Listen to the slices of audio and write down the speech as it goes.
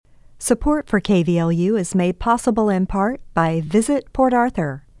Support for KVLU is made possible in part by Visit Port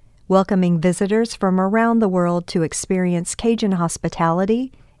Arthur, welcoming visitors from around the world to experience Cajun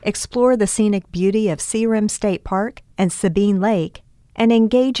hospitality, explore the scenic beauty of Searim State Park and Sabine Lake, and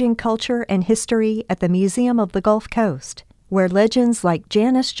engage in culture and history at the Museum of the Gulf Coast, where legends like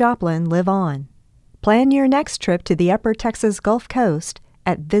Janis Joplin live on. Plan your next trip to the Upper Texas Gulf Coast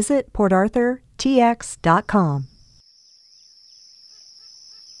at visitportarthurtx.com.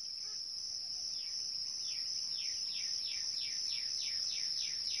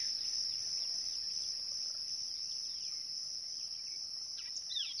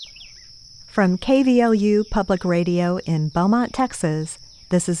 From KVLU Public Radio in Beaumont, Texas,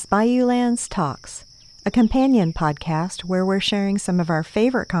 this is Bayoulands Talks, a companion podcast where we're sharing some of our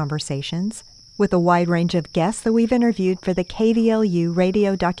favorite conversations with a wide range of guests that we've interviewed for the KVLU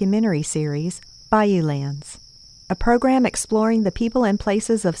radio documentary series, Bayoulands, a program exploring the people and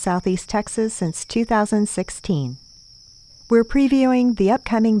places of Southeast Texas since 2016. We're previewing the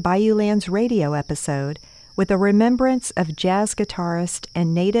upcoming Bayoulands radio episode with a remembrance of jazz guitarist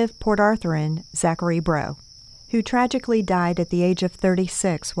and native Port Arthuran Zachary Breaux, who tragically died at the age of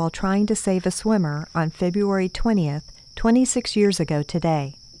 36 while trying to save a swimmer on February 20th, 26 years ago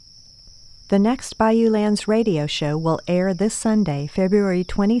today. The next Bayoulands radio show will air this Sunday, February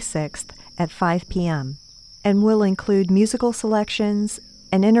 26th at 5 p.m., and will include musical selections,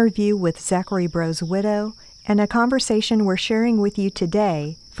 an interview with Zachary Breaux's widow, and a conversation we're sharing with you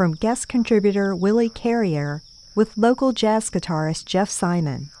today from guest contributor Willie Carrier with local jazz guitarist Jeff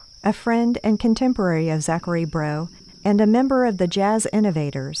Simon, a friend and contemporary of Zachary Breaux and a member of the Jazz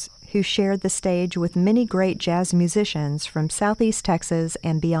Innovators who shared the stage with many great jazz musicians from Southeast Texas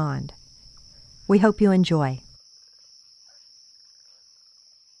and beyond. We hope you enjoy.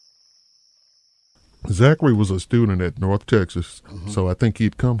 Zachary was a student at North Texas, so I think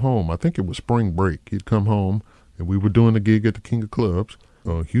he'd come home. I think it was spring break. He'd come home, and we were doing a gig at the King of Clubs,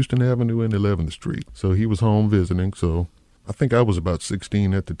 Houston Avenue and 11th Street. So he was home visiting, so I think I was about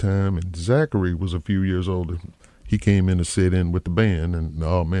 16 at the time, and Zachary was a few years older. He came in to sit in with the band, and,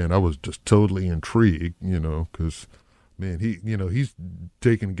 oh, man, I was just totally intrigued, because, man, he's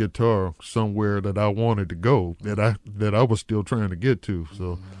taking guitar somewhere that I wanted to go, that I was still trying to get to,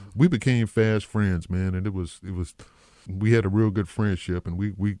 so we became fast friends, man, and we had a real good friendship, and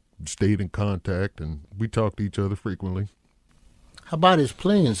we stayed in contact, and we talked to each other frequently. How about his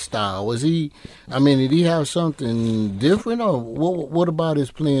playing style? Did he have something different, or what about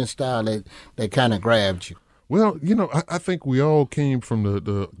his playing style that kind of grabbed you? Well, I think we all came from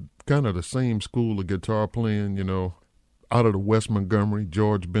the kind of the same school of guitar playing, out of the West Montgomery,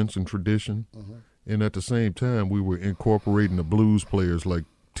 George Benson tradition. Mm-hmm. And at the same time, we were incorporating the blues players like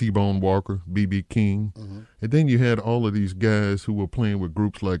T-Bone Walker, B.B. King. Mm-hmm. And then you had all of these guys who were playing with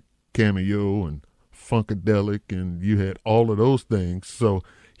groups like Cameo and Funkadelic, and you had all of those things. So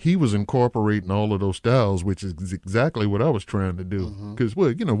he was incorporating all of those styles, which is exactly what I was trying to do. Because,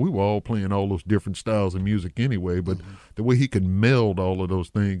 we were all playing all those different styles of music anyway, but the way he could meld all of those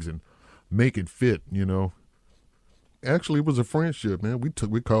things and make it fit, Actually, it was a friendship, man. We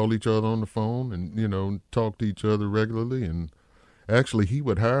called each other on the phone and, talked to each other regularly. And actually, he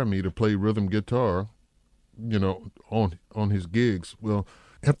would hire me to play rhythm guitar, on his gigs. Well,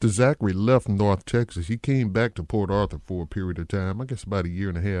 after Zachary left North Texas, he came back to Port Arthur for a period of time, I guess about a year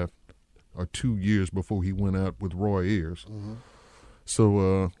and a half or 2 years before he went out with Roy Ayers. Mm-hmm.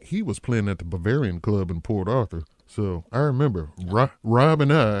 So he was playing at the Bavarian Club in Port Arthur. So I remember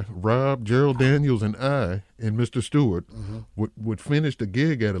Rob, Gerald Daniels, and I, and Mr. Stewart would finish the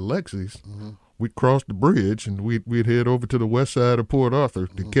gig at Alexis. Mm-hmm. We'd cross the bridge, and we'd head over to the west side of Port Arthur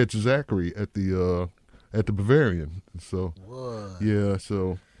to catch Zachary at the Bavarian. So what? Yeah,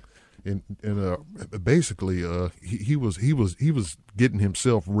 so and basically he was getting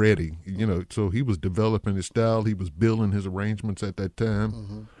himself ready, so he was developing his style, he was building his arrangements at that time.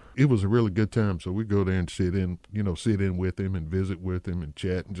 Mm-hmm. It was a really good time, so we go there and sit in with him and visit with him and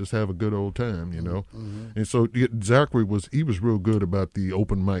chat and just have a good old time, Mm-hmm. And so Zachary was real good about the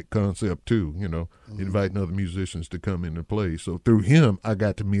open mic concept too, inviting other musicians to come in and play. So through him, I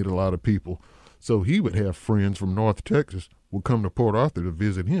got to meet a lot of people. So he would have friends from North Texas would come to Port Arthur to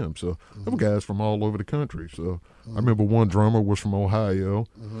visit him. So there were guys from all over the country. So I remember one drummer was from Ohio,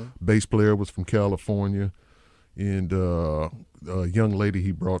 bass player was from California, and a young lady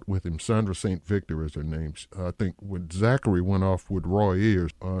he brought with him, Sandra St. Victor is her name. I think when Zachary went off with Roy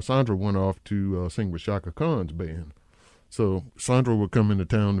Ayers, Sandra went off to sing with Shaka Khan's band. So Sandra would come into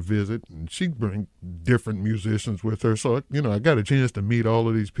town to visit, and she'd bring different musicians with her. So, I got a chance to meet all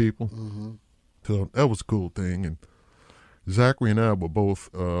of these people. Mm-hmm. So that was a cool thing. And Zachary and I were both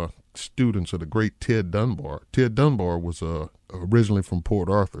students of the great Ted Dunbar. Ted Dunbar was originally from Port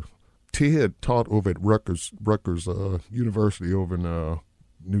Arthur. Ted taught over at Rutgers University over in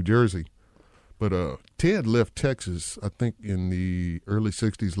New Jersey. But Ted left Texas, I think, in the early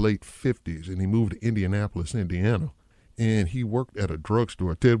 60s, late 50s, and he moved to Indianapolis, Indiana. And he worked at a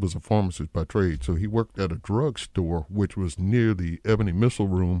drugstore. Ted was a pharmacist by trade, so he worked at a drugstore, which was near the Ebony Missile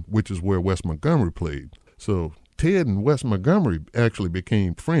Room, which is where Wes Montgomery played. So Ted and Wes Montgomery actually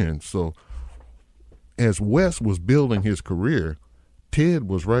became friends. So as Wes was building his career, Ted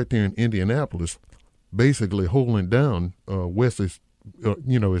was right there in Indianapolis, basically holding down Wes's,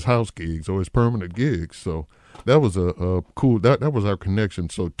 his house gigs or his permanent gigs. So that was a cool. That was our connection.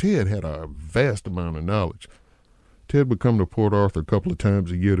 So Ted had a vast amount of knowledge. Ted would come to Port Arthur a couple of times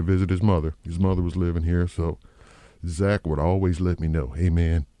a year to visit his mother. His mother was living here, so Zach would always let me know, "Hey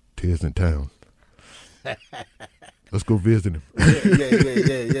man, Ted's in town. Let's go visit him."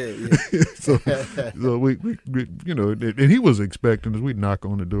 Yeah. So we and he was expecting us. We'd knock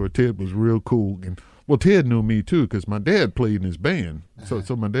on the door. Ted was real cool, and well, Ted knew me too because my dad played in his band. So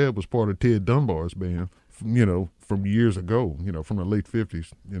my dad was part of Ted Dunbar's band, from years ago, from the late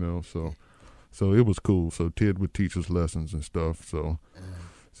 50s, So it was cool. So Ted would teach us lessons and stuff. So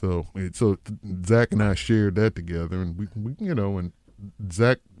Zach and I shared that together, and we and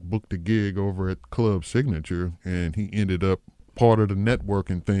Zach booked a gig over at Club Signature, and he ended up part of the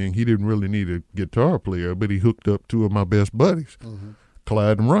networking thing. He didn't really need a guitar player, but he hooked up two of my best buddies,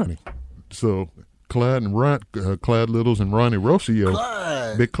 Clyde and Ronnie. So Clyde Littles and Ronnie Rossio.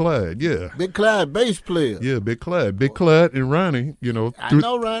 Clyde. Big Clyde, yeah. Big Clyde, bass player. Yeah, Big Clyde. Big Clyde and Ronnie, I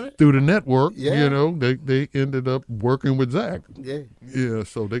know Ronnie. Through the network, Yeah. they ended up working with Zach. Yeah. Yeah,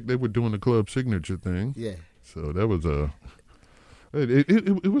 so they were doing the Club Signature thing. Yeah. So that was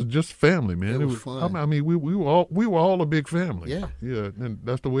it was just family, man. It was fun. I mean, we were all a big family. Yeah. Yeah, and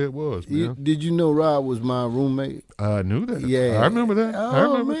that's the way it was, man. Did you know Rob was my roommate? I knew that. Yeah. I remember that.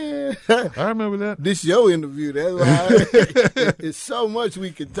 Oh, man. I remember that. This your interview. That's why it's so much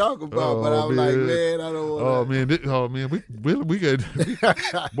we could talk about, but I'm like, man, I don't want to. Oh man, we could,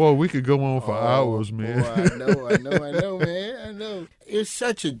 boy, we could go on for hours, man. Boy, I know, man. I know. It's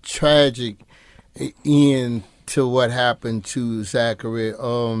such a tragic end to what happened to Zachary.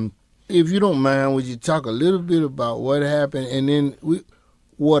 If you don't mind, would you talk a little bit about what happened, and then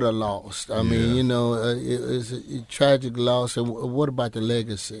what a loss. I mean, it's a tragic loss. And what about the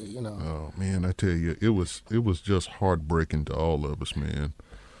legacy? Oh man, I tell you, it was just heartbreaking to all of us, man.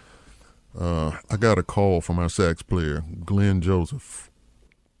 I got a call from our sax player, Glenn Joseph.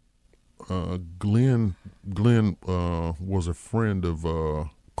 Glenn was a friend of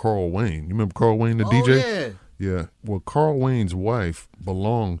Carl Wayne. You remember Carl Wayne, the DJ? Yeah. Yeah. Well, Carl Wayne's wife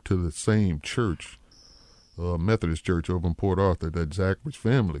belonged to the same church, Methodist church over in Port Arthur that Zachary's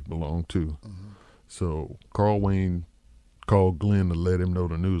family belonged to. So Carl Wayne called Glenn to let him know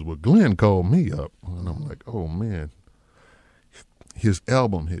the news. Well, Glenn called me up, and I'm like, oh, man. His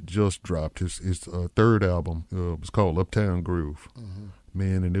album had just dropped. His third album was called Uptown Groove.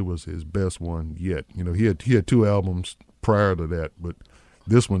 Man, and it was his best one yet. He had two albums prior to that, but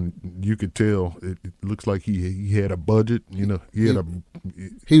this one, you could tell, it looks like he had a budget.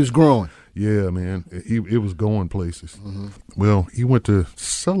 He was growing. Yeah, man. It was going places. Well, he went to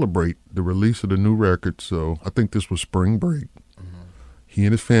celebrate the release of the new record, so I think this was spring break. He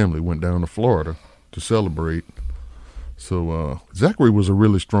and his family went down to Florida to celebrate. So Zachary was a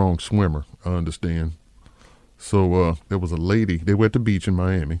really strong swimmer, I understand. So there was a lady, they were at the beach in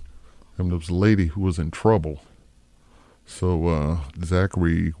Miami, and there was a lady who was in trouble. So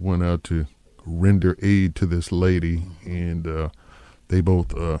Zachary went out to render aid to this lady, and they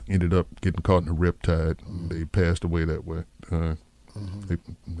both ended up getting caught in a riptide. They passed away that way.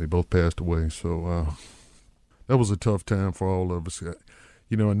 They both passed away. So that was a tough time for all of us. I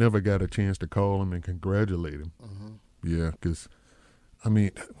never got a chance to call him and congratulate him. Yeah, because, I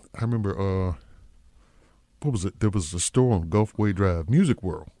remember, what was it? There was a store on Gulfway Drive, Music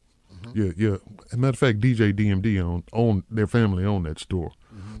World. Yeah. As a matter of fact, DJ DMD owned their family owned that store.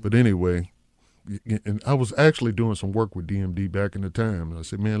 But anyway, and I was actually doing some work with DMD back in the time. And I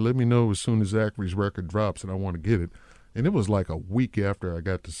said, man, let me know as soon as Zachary's record drops and I want to get it. And it was like a week after I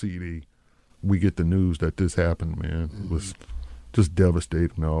got the CD, we get the news that this happened, man. It was just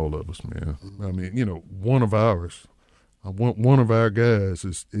devastating to all of us, man. I mean, one of ours, one of our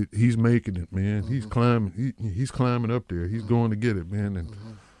guys he's making it, man. He's climbing. He's climbing up there. He's going to get it, man. And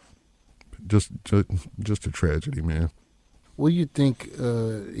just a tragedy, man. What do you think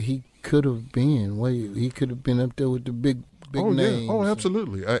he could have been? He could have been up there with the big big oh, names. Yeah. Oh,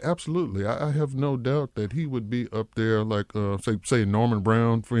 absolutely. Absolutely. I have no doubt that he would be up there, like say Norman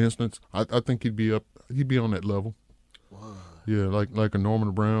Brown, for instance. I think he'd be on that level. Wow. Yeah, like a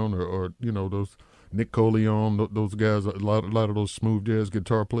Norman Brown or those Nick Coleon, those guys, a lot of those smooth jazz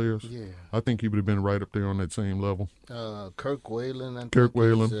guitar players. Yeah. I think he would have been right up there on that same level. Kirk Whalen,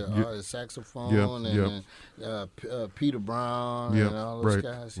 saxophone, and Peter Brown, and all those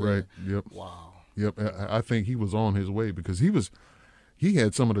guys. Yeah. Right. Yep. Wow. Yep. I think he was on his way because he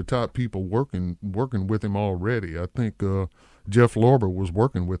had some of the top people working with him already. I think Jeff Lorber was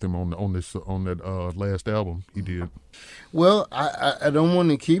working with him on that last album he did. Well, I don't want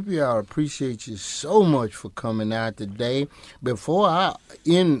to keep you. I appreciate you so much for coming out today. Before I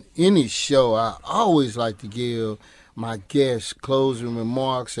end any show, I always like to give my guests closing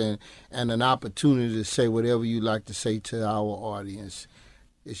remarks and an opportunity to say whatever you like to say to our audience.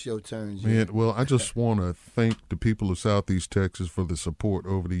 It's your turn, Jim. Man, well, I just want to thank the people of Southeast Texas for the support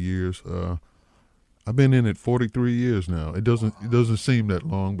over the years. I've been in it 43 years now. It doesn't seem that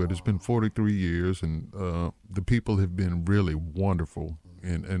long, but it's been 43 years, and the people have been really wonderful,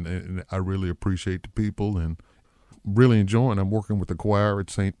 and I really appreciate the people, and really enjoying. I'm working with the choir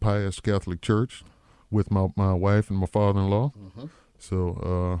at St. Pius Catholic Church with my wife and my father-in-law,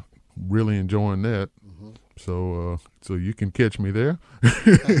 so really enjoying that. So you can catch me there.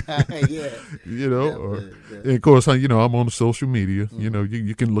 Yeah. And of course, I'm on the social media.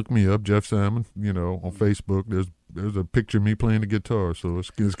 You can look me up, Jeff Simon. On Facebook. There's a picture of me playing the guitar, so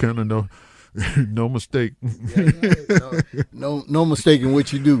it's kind of no mistake. No mistake in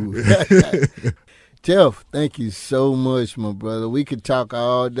what you do. Jeff, thank you so much, my brother. We could talk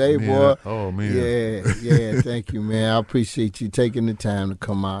all day, boy. Oh, man. Yeah. Thank you, man. I appreciate you taking the time to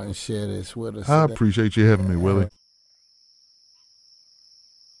come out and share this with us. I appreciate you having me, Willie.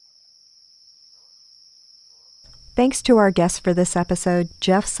 Thanks to our guest for this episode,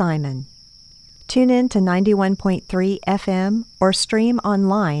 Jeff Simon. Tune in to 91.3 FM or stream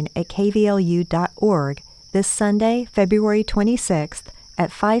online at kvlu.org this Sunday, February 26th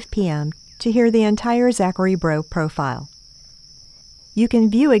at 5 p.m. to hear the entire Zachary Breaux profile. You can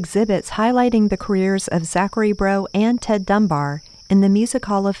view exhibits highlighting the careers of Zachary Breaux and Ted Dunbar in the Music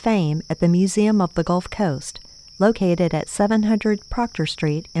Hall of Fame at the Museum of the Gulf Coast, located at 700 Proctor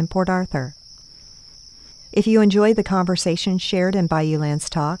Street in Port Arthur. If you enjoyed the conversation shared in Bayou Lands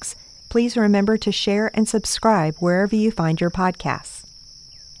Talks, please remember to share and subscribe wherever you find your podcasts.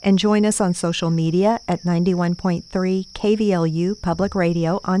 And join us on social media at 91.3 KVLU Public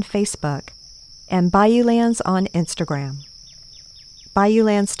Radio on Facebook and Bayou Lands on Instagram. Bayou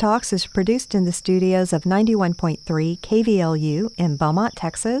Lands Talks is produced in the studios of 91.3 KVLU in Beaumont,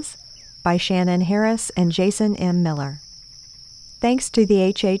 Texas, by Shannon Harris and Jason M. Miller. Thanks to the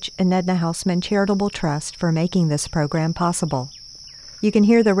H.H. and Edna Hausman Charitable Trust for making this program possible. You can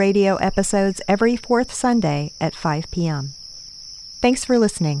hear the radio episodes every fourth Sunday at 5 p.m. Thanks for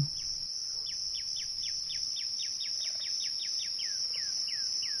listening.